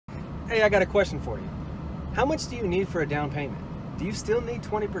Hey, I got a question for you. How much do you need for a down payment? Do you still need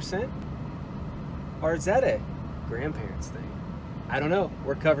 20%? Or is that a grandparents thing? I don't know.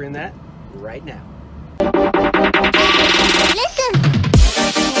 We're covering that right now. Listen.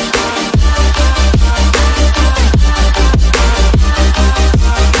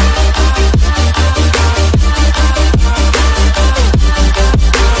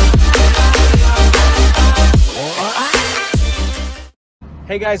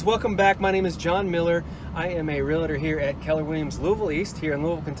 Hey guys, welcome back. My name is John Miller. I am a realtor here at Keller Williams Louisville East here in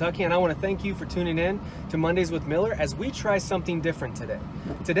Louisville, Kentucky, and I want to thank you for tuning in to Mondays with Miller as we try something different today.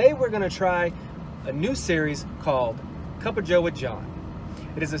 Today we're going to try a new series called Cup of Joe with John.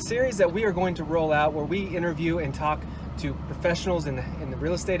 It is a series that we are going to roll out where we interview and talk to professionals in the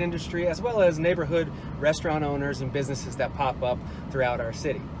real estate industry, as well as neighborhood restaurant owners and businesses that pop up throughout our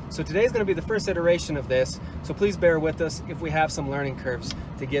city. So today is going to be the first iteration of this, so please bear with us if we have some learning curves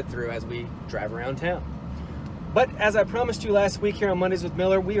to get through as we drive around town. But as I promised you last week here on Mondays with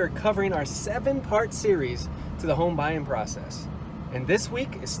Miller, we are covering our 7-part series to the home buying process. And this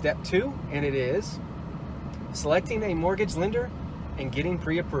week is step 2, and it is selecting a mortgage lender and getting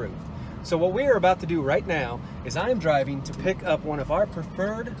pre-approved. So what we are about to do right now is I'm driving to pick up one of our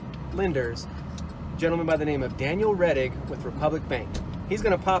preferred lenders, a gentleman by the name of Daniel Reddig with Republic Bank. He's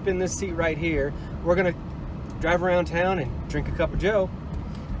gonna pop in this seat right here. We're gonna drive around town and drink a cup of Joe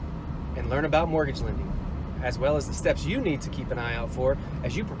and learn about mortgage lending, as well as the steps you need to keep an eye out for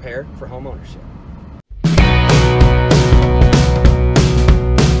as you prepare for home ownership.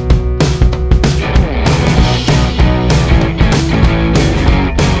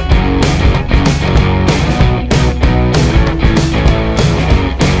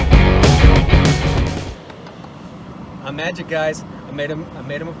 I'm magic, guys. I made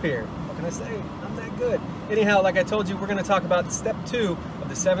him appear. What can I say? I'm that good. Anyhow, like I told you, we're going to talk about step 2 of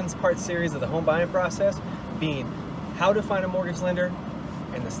the 7-part series of the home buying process, being how to find a mortgage lender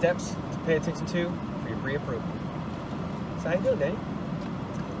and the steps to pay attention to for your pre-approval. So how you doing, Dave?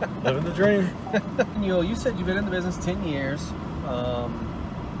 Living the dream. You said you've been in the business 10 years.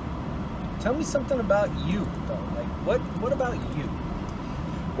 Tell me something about you, though. Like, what about you?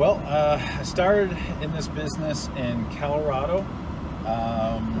 Well, I started in this business in Colorado.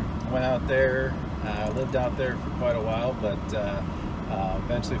 Went out there, lived out there for quite a while, but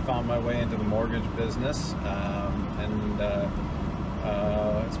eventually found my way into the mortgage business,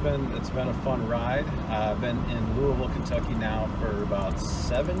 it's been a fun ride. I've been in Louisville, Kentucky now for about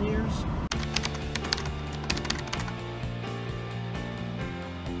 7 years.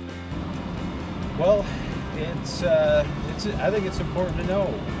 Well, I think it's important to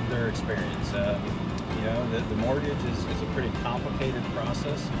know their experience. You know, the mortgage is a pretty complicated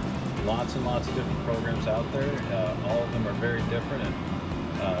process. Lots and lots of different programs out there. All of them are very different and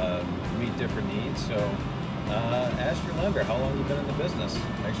meet different needs. So ask your lender how long you've been in the business.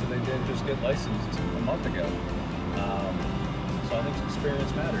 Make sure they didn't just get licensed a month ago. So I think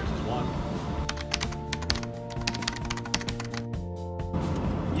experience matters is one.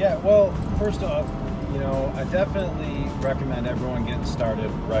 Yeah, well, first off, you know, I definitely recommend everyone getting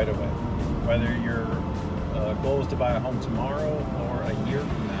started right away. Whether your goal is to buy a home tomorrow or a year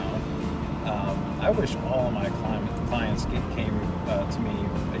from now, I wish all of my clients came to me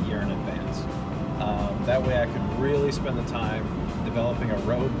a year in advance. That way I could really spend the time developing a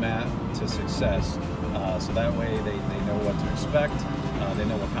roadmap to success. So that way they know what to expect, they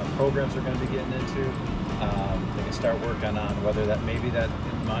know what kind of programs they're going to be getting into. They can start working on whether that might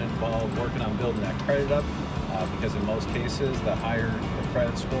involve working on building that credit up, because in most cases the higher the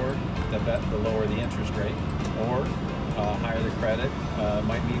credit score, the lower the interest rate, or higher the credit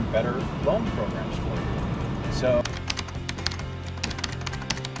might mean better loan programs for you. So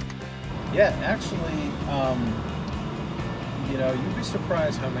yeah, actually, you know, you'd be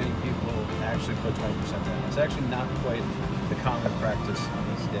surprised how many people actually put 20% down. It's actually not quite the common practice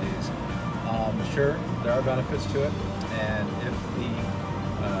these days. Sure, there are benefits to it, and if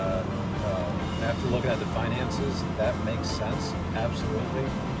after looking at the finances, that makes sense, absolutely.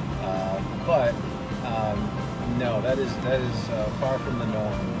 But no, that is far from the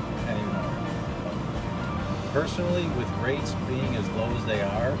norm anymore. Personally, with rates being as low as they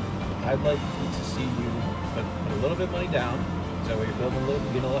are, I'd like to see you put a little bit of money down, so you're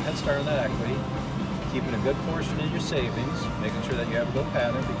getting a little head start on that equity, keeping a good portion in your savings, making sure that you have a good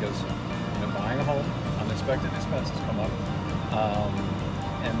pattern, because buying a home, unexpected expenses come up,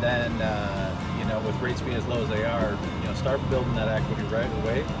 and then you know, with rates being as low as they are, you know, start building that equity right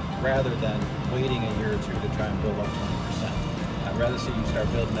away, rather than waiting a year or two to try and build up 20%. I'd rather see you start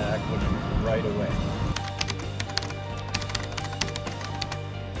building that equity right away.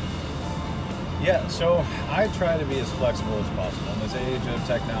 Yeah, so I try to be as flexible as possible. In this age of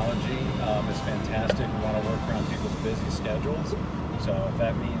technology, it's fantastic. We want to work around people's busy schedules. So if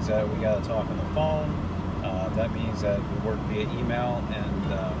that means that we got to talk on the phone, if that means that we work via email and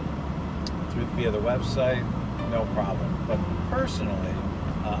via the website, no problem. But personally,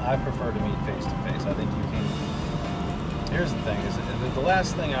 I prefer to meet face to face. I think you can. Here's the thing: is the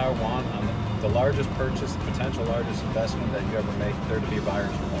last thing I want on the largest purchase, the potential largest investment that you ever make, there to be buyer's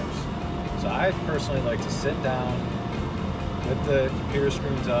remorse. So I personally like to sit down with the computer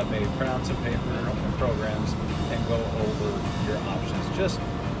screens up, maybe print out some paper and programs, and go over your options. Just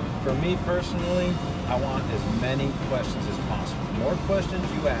for me personally, I want as many questions as possible. The more questions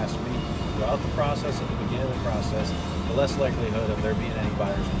you ask me throughout the process, at the beginning of the process, the less likelihood of there being any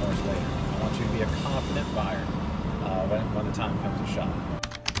buyer's remorse later. I want you to be a confident buyer when the time comes to shop.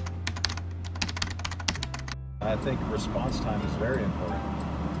 I think response time is very important.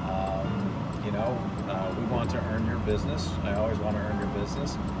 We want to earn your business. I always want to earn your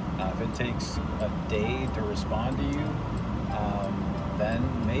business. If it takes a day to respond to you, then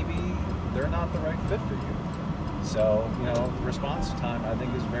maybe they're not the right fit for you. So, response time I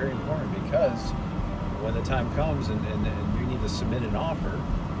think is very important, because when the time comes and you need to submit an offer,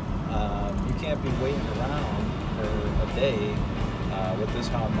 you can't be waiting around for a day with this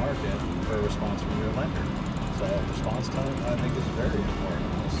hot market for a response from your lender. So response time I think is very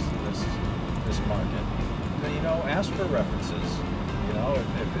important in this market. Ask for references.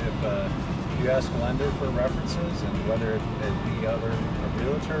 If you ask a lender for references, and whether it be a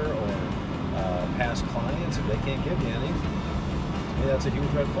realtor or past clients, if they can't give you any, to me that's a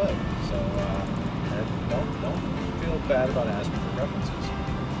huge red flag. So don't feel bad about asking for references.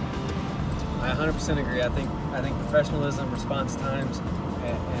 I 100% agree. I think professionalism, response times,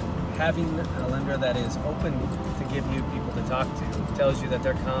 and having a lender that is open to give you people to talk to tells you that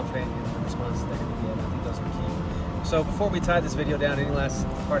they're confident in the responses they're going to get. I think those are key. So before we tie this video down, any last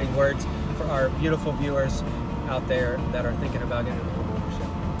parting words for our beautiful viewers out there that are thinking about getting into home ownership?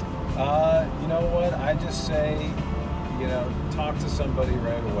 You know what? I just say, talk to somebody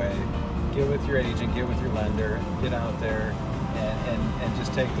right away. Get with your agent, get with your lender, get out there and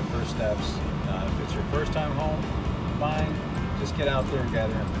just take the first steps. If it's your first time home buying, just get out there and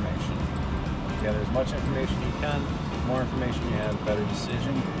gather information. Gather as much information you can. The more information you have, the better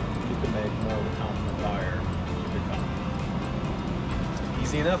decision you can make, more of a confident buyer you become.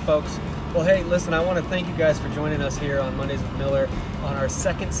 Easy enough, folks. Well, hey, listen, I want to thank you guys for joining us here on Mondays with Miller on our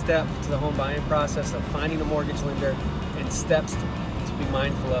second step to the home buying process of finding a mortgage lender and steps to be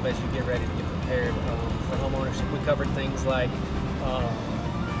mindful of as you get ready to get prepared for home ownership. We covered things like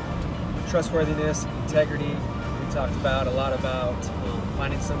trustworthiness, integrity. We talked about a lot about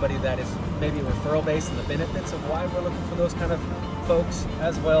finding somebody that is maybe referral based and the benefits of why we're looking for those kind of folks,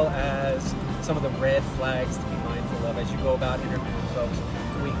 as well as some of the red flags to be mindful of as you go about interviewing folks.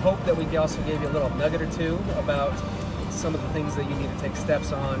 We hope that we also gave you a little nugget or two about some of the things that you need to take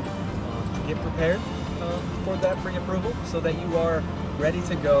steps on to get prepared for that pre-approval, so that you are ready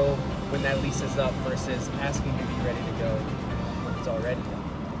to go when that lease is up versus asking to be ready to go when it's already done.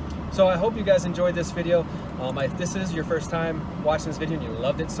 So I hope you guys enjoyed this video. If this is your first time watching this video and you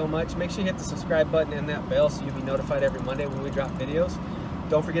loved it so much, make sure you hit the subscribe button and that bell so you'll be notified every Monday when we drop videos.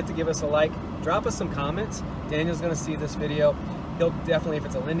 Don't forget to give us a like. Drop us some comments. Daniel's going to see this video. He'll definitely, if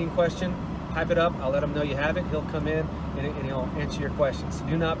it's a lending question, type it up. I'll let him know you have it. He'll come in and he'll answer your questions. So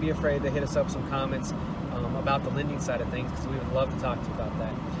do not be afraid to hit us up some comments about the lending side of things, because we would love to talk to you about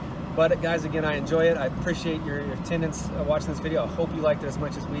that. But guys, again, I enjoy it. I appreciate your attendance watching this video. I hope you liked it as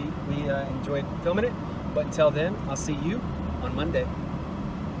much as we enjoyed filming it. But until then, I'll see you on Monday.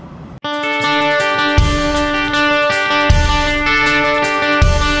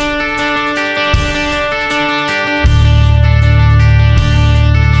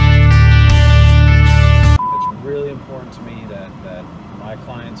 It's really important to me that my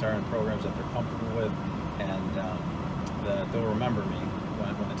clients are in programs that they're comfortable with, and that they'll remember me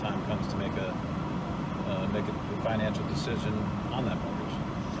when the time comes to make a financial decision on that mortgage.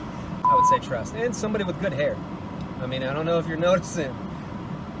 I would say trust, and somebody with good hair. I mean, I don't know if you're noticing,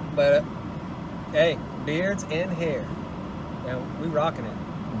 but hey, beards and hair, we rocking it.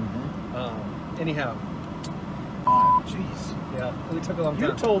 Mm-hmm. Anyhow, jeez, yeah, we took a long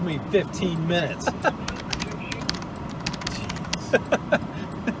time. You told me 15 minutes. Jeez.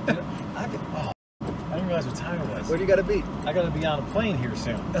 I didn't realize what time it was. Where do you got to be? I got to be on a plane here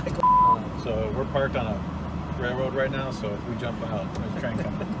soon. So we're parked on a railroad right now, so if we jump out, there's a train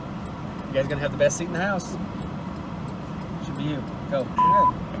coming. You guys gonna have the best seat in the house. Should be you. Go.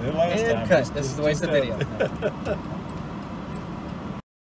 And cut. This is the waste of video.